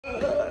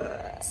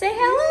Say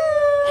hello!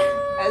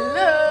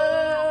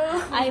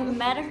 Hello! I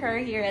met her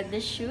here at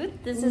the shoot.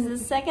 This is the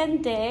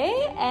second day,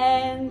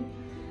 and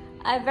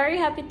I'm very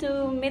happy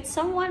to meet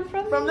someone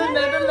from the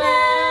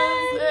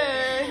Netherlands.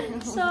 Hey.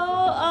 So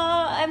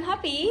I'm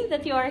happy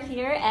that you are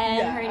here,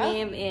 and her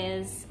name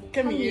is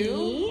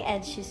Camille,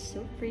 and she's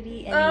so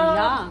pretty and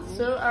young.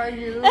 So are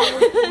you?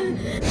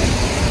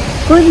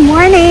 Good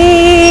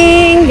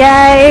morning,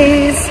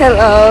 guys.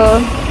 Hello.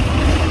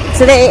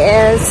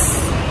 Today is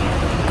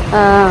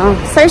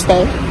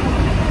Thursday,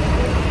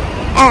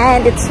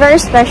 and it's very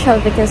special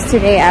because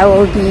today I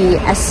will be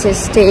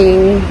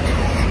assisting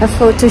a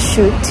photo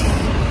shoot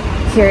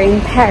here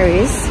in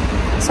Paris.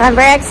 So I'm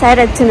very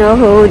excited to know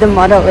who the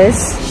model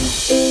is.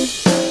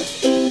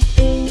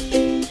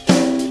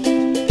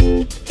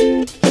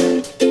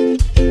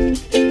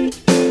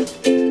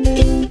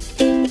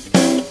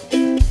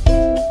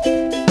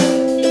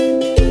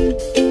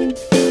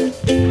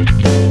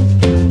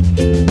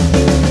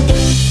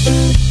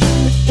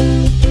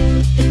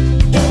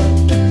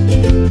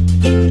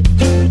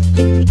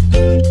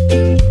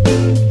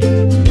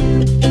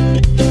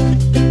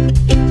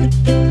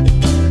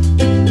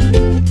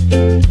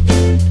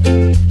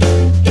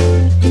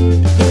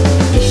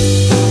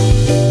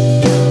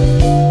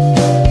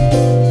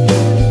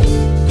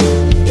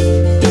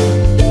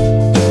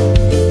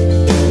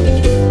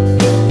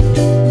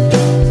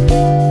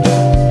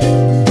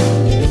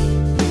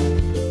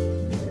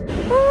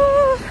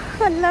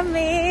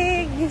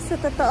 Sa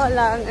totoo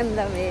lang, ang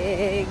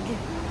lamig.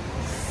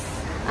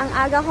 Ang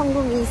aga kong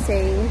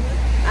gumising.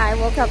 I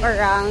woke up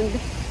around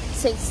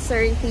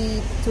 6:30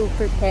 to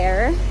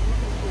prepare.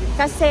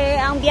 Kasi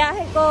ang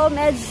biyahe ko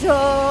medyo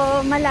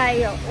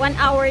malayo. 1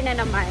 hour na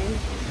naman.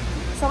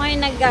 So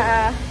ngayon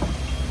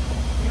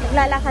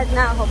naglalakad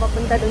na ako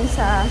papunta dun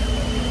sa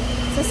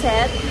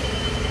set.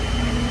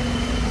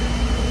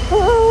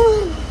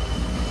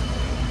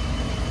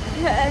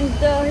 And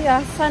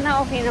yeah,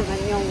 sana okay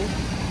naman yung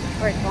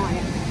work ko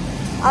ngayon.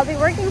 I'll be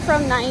working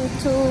from 9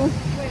 to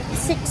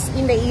 6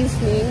 in the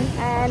evening,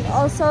 and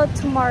also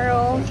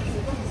tomorrow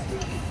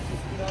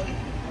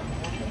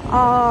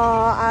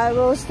I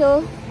will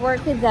still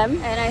work with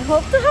them, and I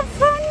hope to have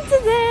fun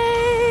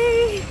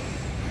today.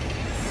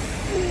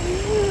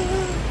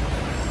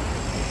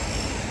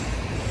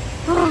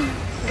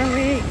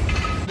 Lamig.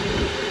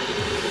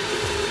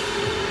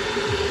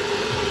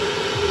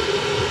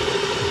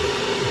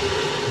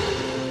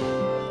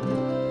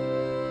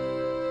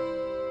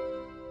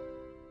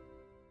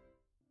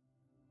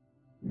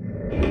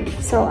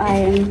 So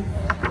I'm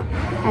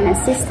an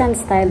assistant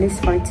stylist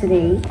for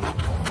today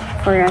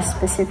for a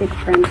specific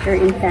firm here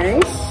in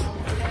Paris,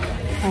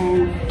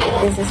 and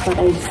this is what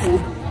I do.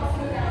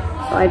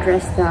 So I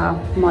dress the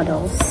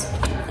models.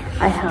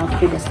 I help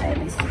with the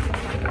stylist.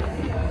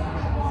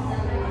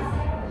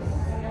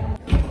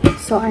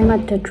 So I'm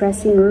at the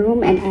dressing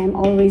room, and I'm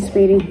always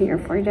waiting here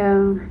for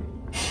the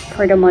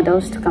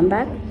models to come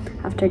back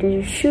after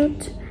the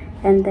shoot,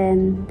 and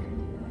then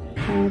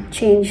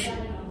change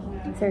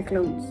their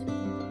clothes.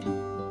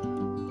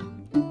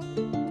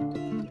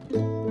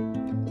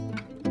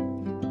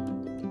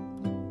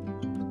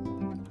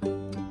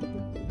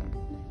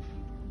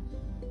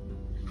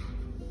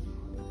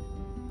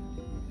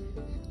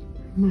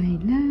 My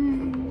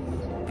life.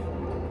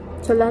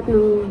 So lahat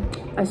ng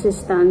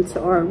assistants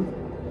or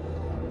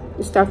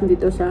staff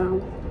dito sa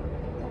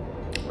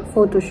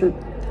photo shoot,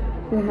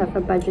 we have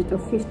a budget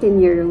of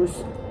 15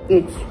 euros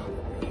each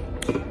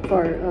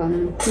for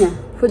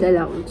food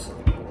allowance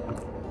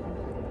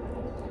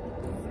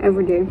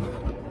every day.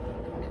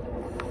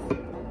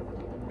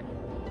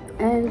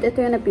 And ito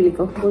yung napili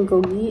ko,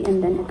 bulgogi, and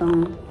then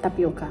itong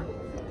tapioca.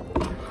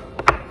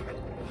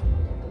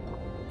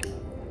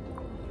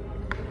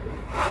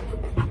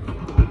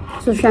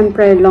 So,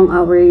 syempre, long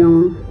hour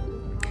yung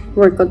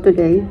work ko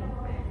today.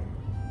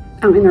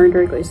 Ang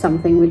in-order ko is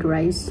something with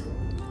rice.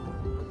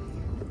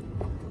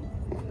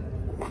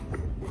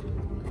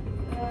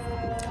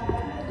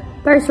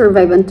 Pero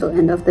survive until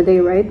end of the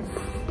day, right?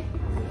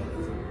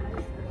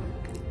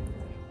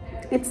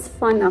 It's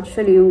fun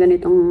actually yung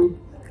ganitong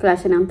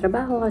klase ng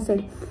trabaho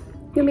kasi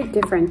you meet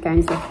different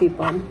kinds of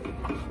people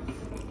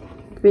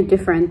with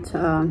different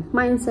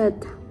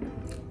mindset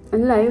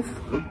in life,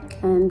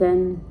 and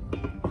then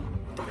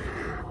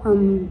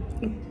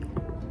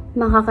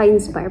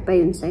makaka-inspire pa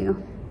yun sa'yo.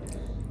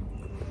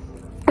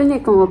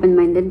 Kung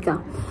open-minded ka.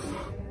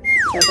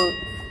 Pero,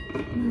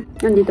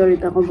 nandito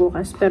ulit ako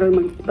bukas, pero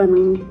mag-iba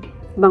ng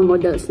ibang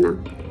models na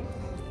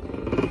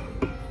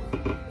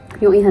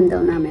yung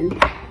i-handle namin.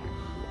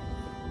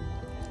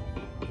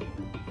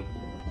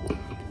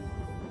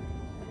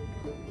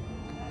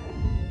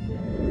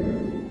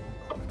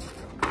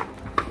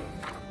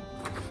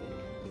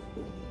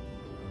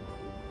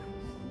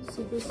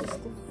 So this is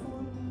the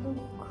full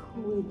look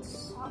with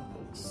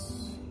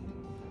socks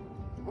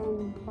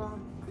and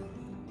back.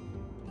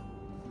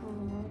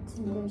 Alright,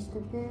 and there's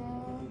the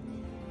bag.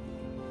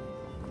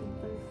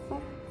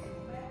 Perfect.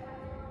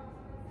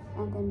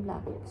 And then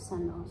black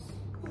sandals.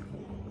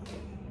 Okay.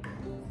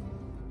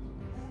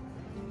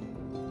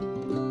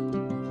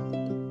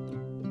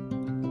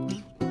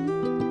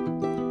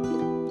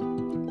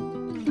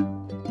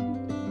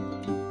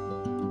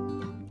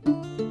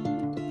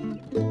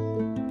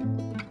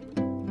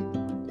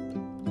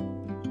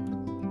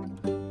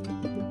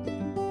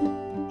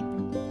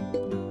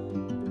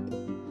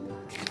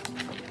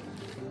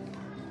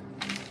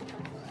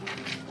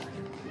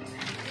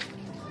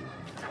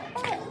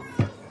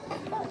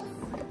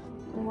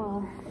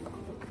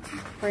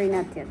 we're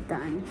not yet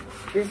done.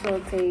 This will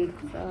take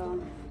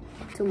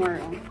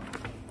tomorrow.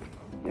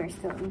 We're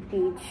still on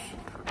page.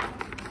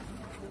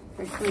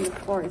 We're still on the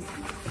 4th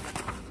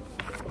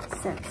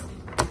set.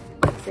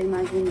 So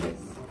imagine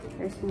this.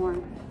 There's more.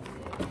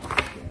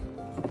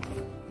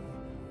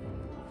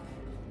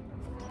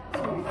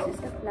 So it's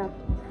just a flap.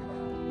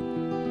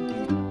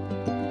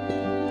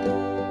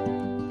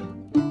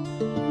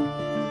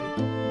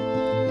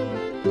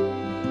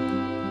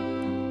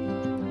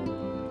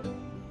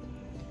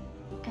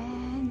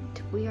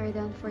 We are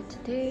done for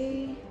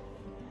today.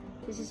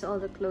 This is all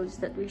the clothes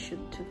that we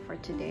should do for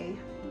today.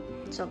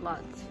 It's a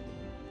lot.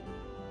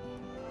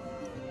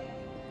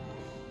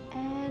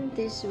 And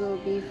this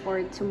will be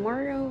for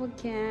tomorrow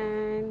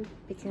again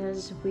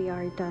because we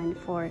are done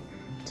for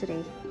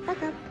today.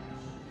 Pack up.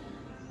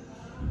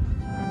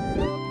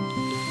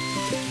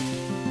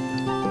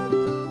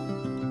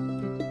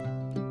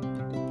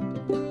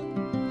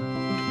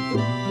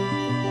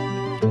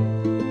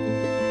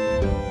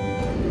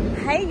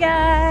 Hi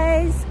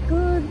guys!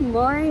 Good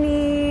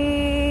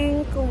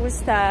morning!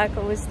 Kumusta?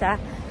 Kumusta?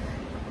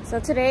 So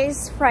today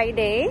is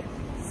Friday.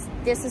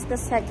 This is the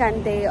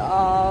second day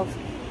of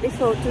the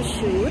photo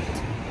shoot.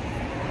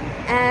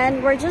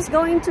 And we're just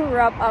going to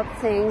wrap up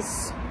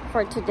things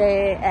for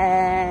today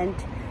and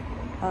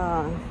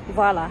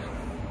voila.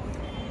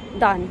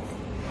 Done.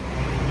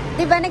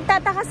 Diba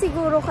nagtataka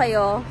siguro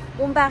kayo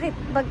kung bakit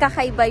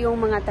magkakaiba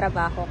yung mga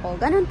trabaho ko?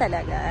 Ganun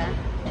talaga.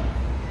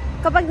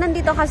 Kapag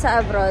nandito ka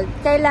sa abroad,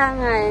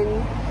 kailangan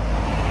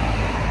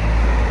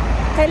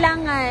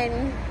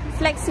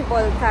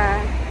flexible ka.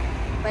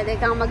 Pwede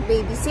kang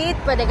mag-babysit,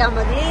 pwede kang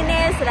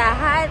maglinis,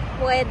 lahat,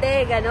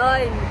 pwede,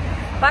 ganon.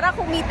 Para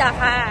kumita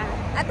ka.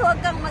 At huwag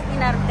kang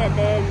mag-inarte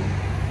din.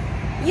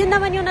 Yun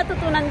naman yung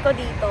natutunan ko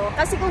dito.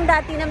 Kasi kung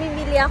dati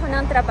namimili ako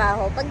ng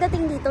trabaho,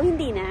 pagdating dito,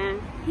 hindi na.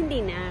 Hindi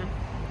na.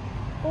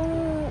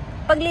 Kung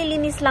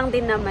paglilinis lang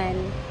din naman,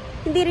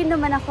 hindi rin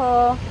naman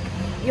ako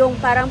yung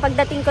parang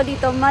pagdating ko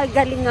dito,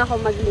 magaling ako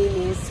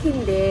maglinis.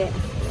 Hindi.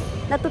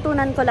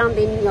 Natutunan ko lang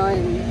din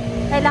yon.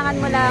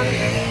 Kailangan mo lang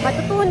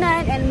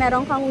matutunan and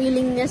meron kang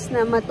willingness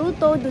na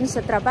matuto dun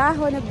sa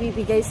trabaho na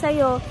bibigay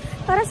sa'yo.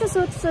 Para sa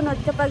susunod,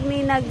 kapag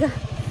may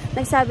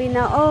nagsabi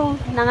na, oh,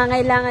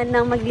 nangangailangan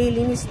ng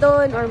maglilinis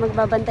doon or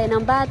magbabantay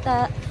ng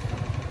bata,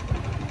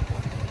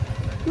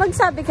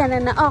 magsabi ka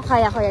na oh,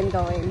 kaya ko yan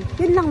gawin.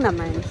 Yun lang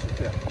naman.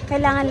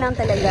 Kailangan lang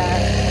talaga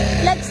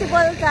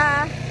flexible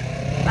ka.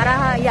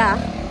 Para,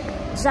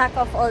 jack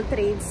of all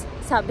trades,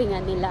 sabi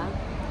nga nila.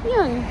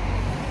 Yun,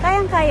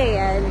 kayang-kaya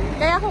yan.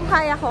 Kaya kung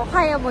kaya ko,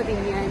 kaya mo din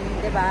yan,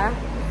 diba?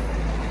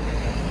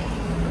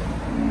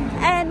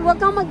 And huwag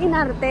kang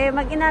mag-inarte.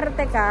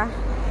 Mag-inarte ka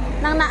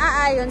nang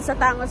naaayon sa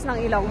tangos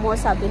ng ilong mo,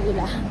 sabi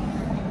nila.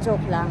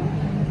 Joke lang.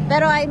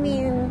 Pero I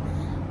mean,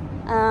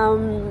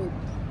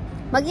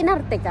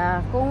 mag-inarte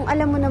ka. Kung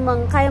alam mo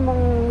namang kaya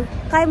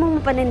mong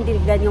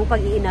mapanindigan yung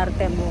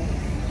pag-iinarte mo.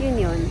 Yun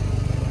yun.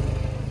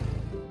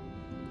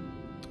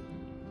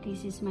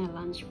 This is my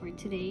lunch for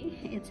today.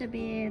 It's a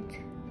bit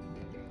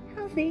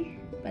healthy,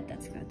 but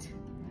that's good.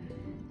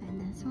 And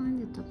this one,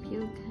 the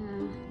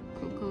tapioca,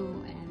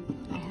 cocoa, and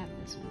I have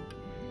this one,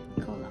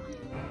 cola.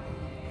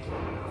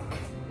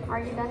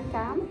 Are you done,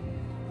 Cam?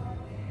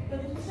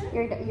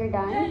 You're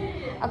done?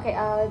 Okay,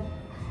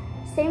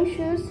 same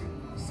shoes,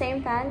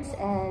 same pants,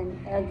 and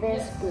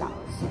this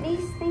blouse.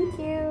 Please, thank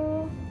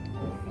you.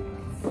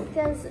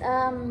 Because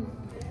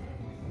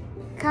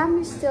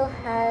Cam still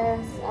has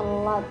a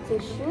lot to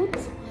shoot.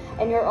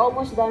 And you're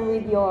almost done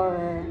with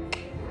your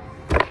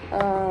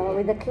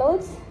with the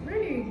clothes.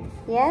 Really?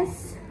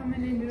 Yes. How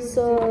many do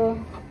So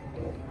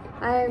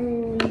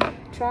I'm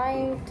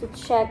trying to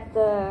check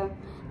the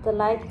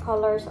light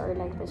colors or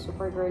like the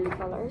super girly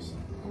colors.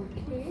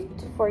 Okay.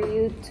 For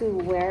you to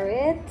wear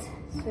it.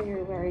 So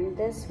you're wearing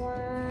this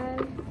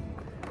one.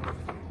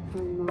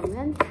 One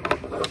moment.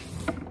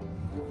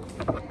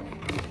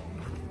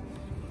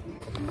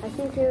 I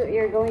think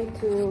you're going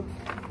to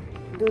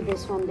do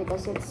this one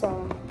because it's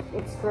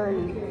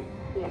girly.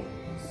 Yeah.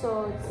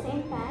 So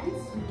same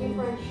pants,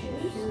 different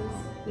shoes,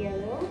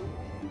 yellow,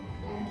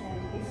 and then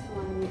this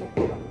one with a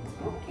belt.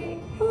 Okay.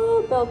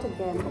 Oh, belt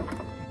again.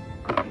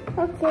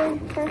 Okay,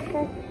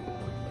 perfect.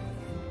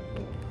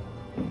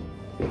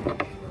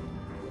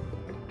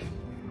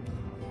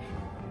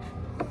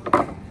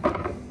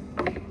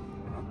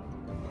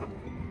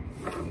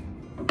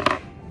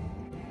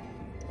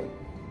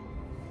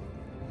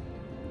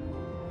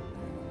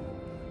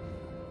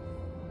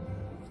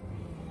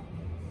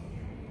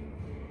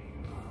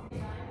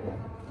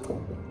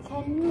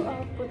 Can you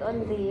put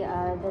on the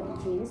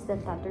jeans, the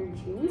tattered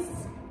jeans?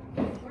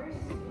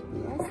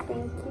 Yes,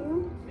 thank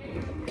you.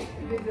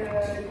 with the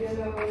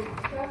yellow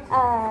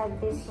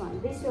cup? This one.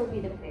 This will be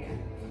the pair.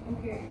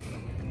 Okay.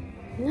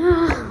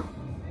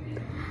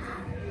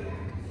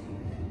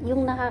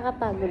 Yung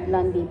nakakapagod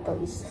lang dito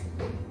is...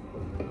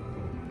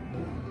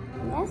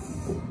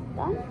 Yes?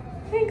 Done?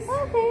 Thanks.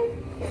 Okay.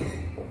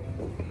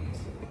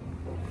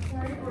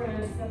 Sorry for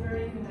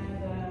separating and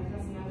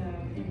that's not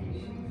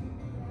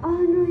a Oh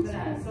no, it's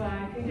Yeah, fine. so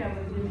I think I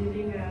will be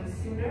leaving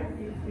sooner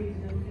if we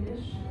didn't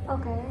finish.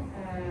 Okay.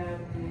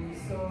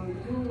 So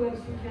do what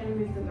you can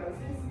with the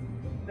boxes,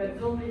 but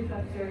don't leave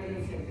after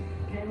the sink.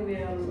 Okay,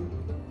 we'll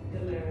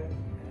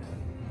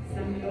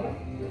slam the door.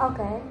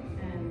 Okay.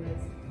 And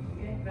that's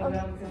okay. But Okay.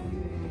 I'll tell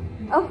you.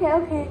 Okay,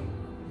 okay.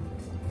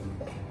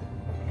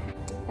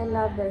 I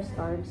love their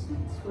scarves.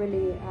 It's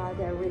really,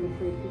 they're really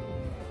pretty.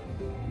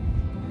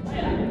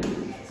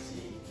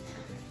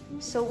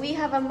 So we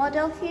have a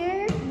model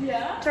here.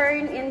 Yeah.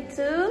 Turn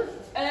into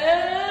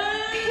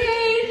painter.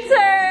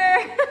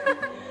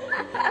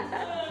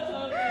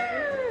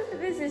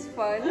 This is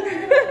fun.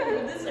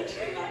 This is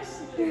actually nice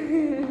to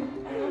do.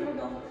 I never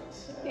done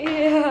this.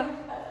 Yeah.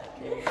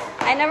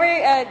 I never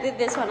did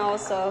this one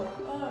also.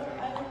 I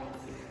like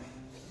it.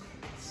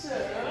 So.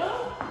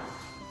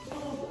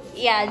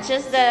 Yeah,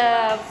 just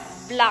the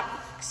black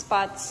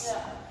spots.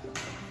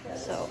 Yeah.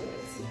 So,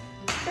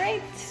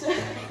 great.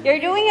 You're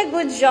doing a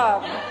good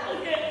job.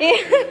 Okay.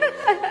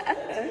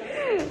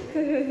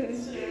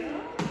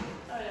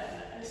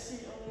 I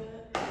see all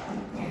the.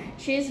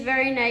 She's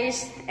very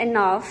nice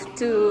enough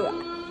to,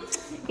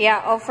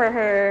 yeah, offer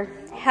her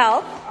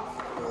help.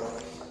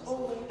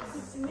 Oh,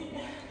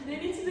 they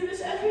need to do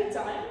this every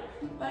time?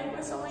 Like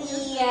when someone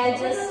uses Yeah,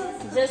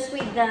 just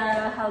with the,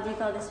 how do you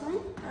call this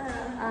one?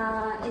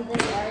 In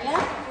this area.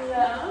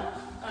 Yeah.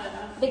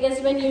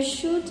 Because when you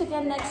shoot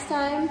again next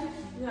time,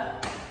 Yeah.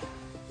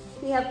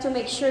 we have to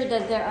make sure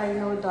that there are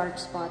no dark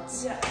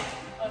spots. Yeah.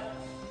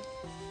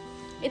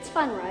 It's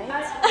fun, right?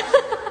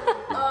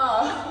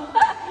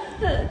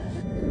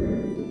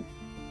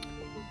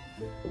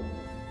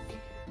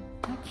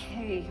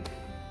 Okay.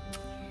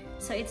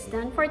 So it's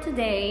done for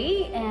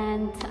today,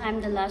 and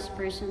I'm the last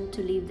person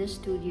to leave the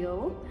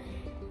studio.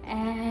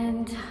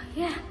 And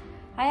yeah,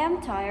 I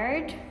am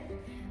tired,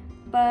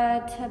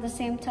 but at the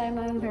same time,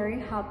 I'm very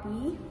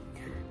happy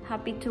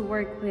to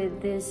work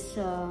with these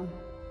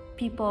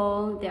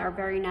people. They are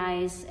very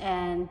nice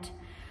and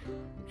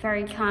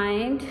very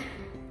kind.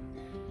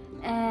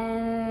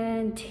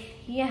 And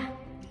yeah,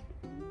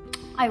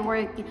 I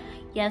worked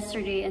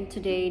yesterday and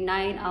today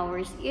 9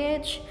 hours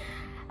each.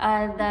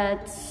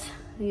 That's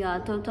yeah,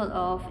 total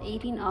of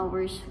 18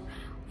 hours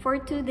for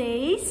 2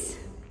 days.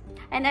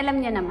 And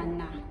alam niyo naman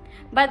na.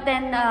 But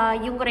then,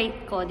 yung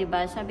rate ko,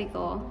 diba, sabi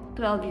ko,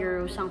 12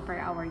 euros ang per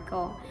hour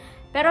ko.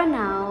 Pero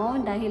now,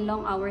 dahil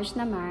long hours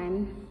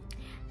naman,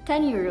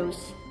 10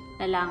 euros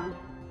na lang.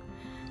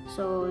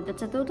 So,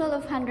 that's a total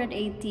of 180.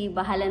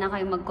 Bahala na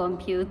kayo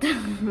mag-compute.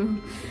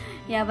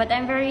 Yeah, but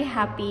I'm very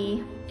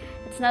happy.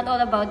 It's not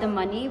all about the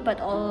money, but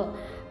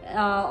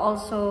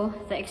also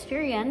the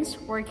experience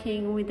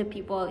working with the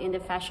people in the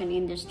fashion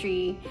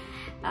industry,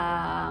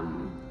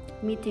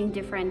 meeting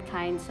different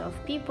kinds of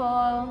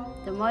people,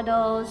 the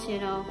models, you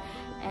know.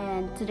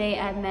 And today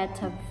I met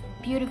a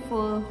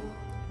beautiful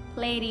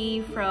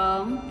lady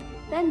from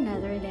the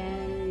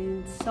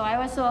Netherlands. So I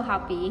was so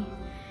happy.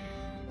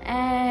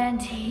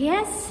 And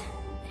yes,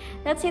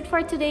 that's it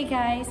for today,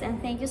 guys. And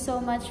thank you so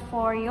much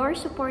for your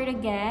support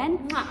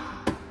again. Mwah!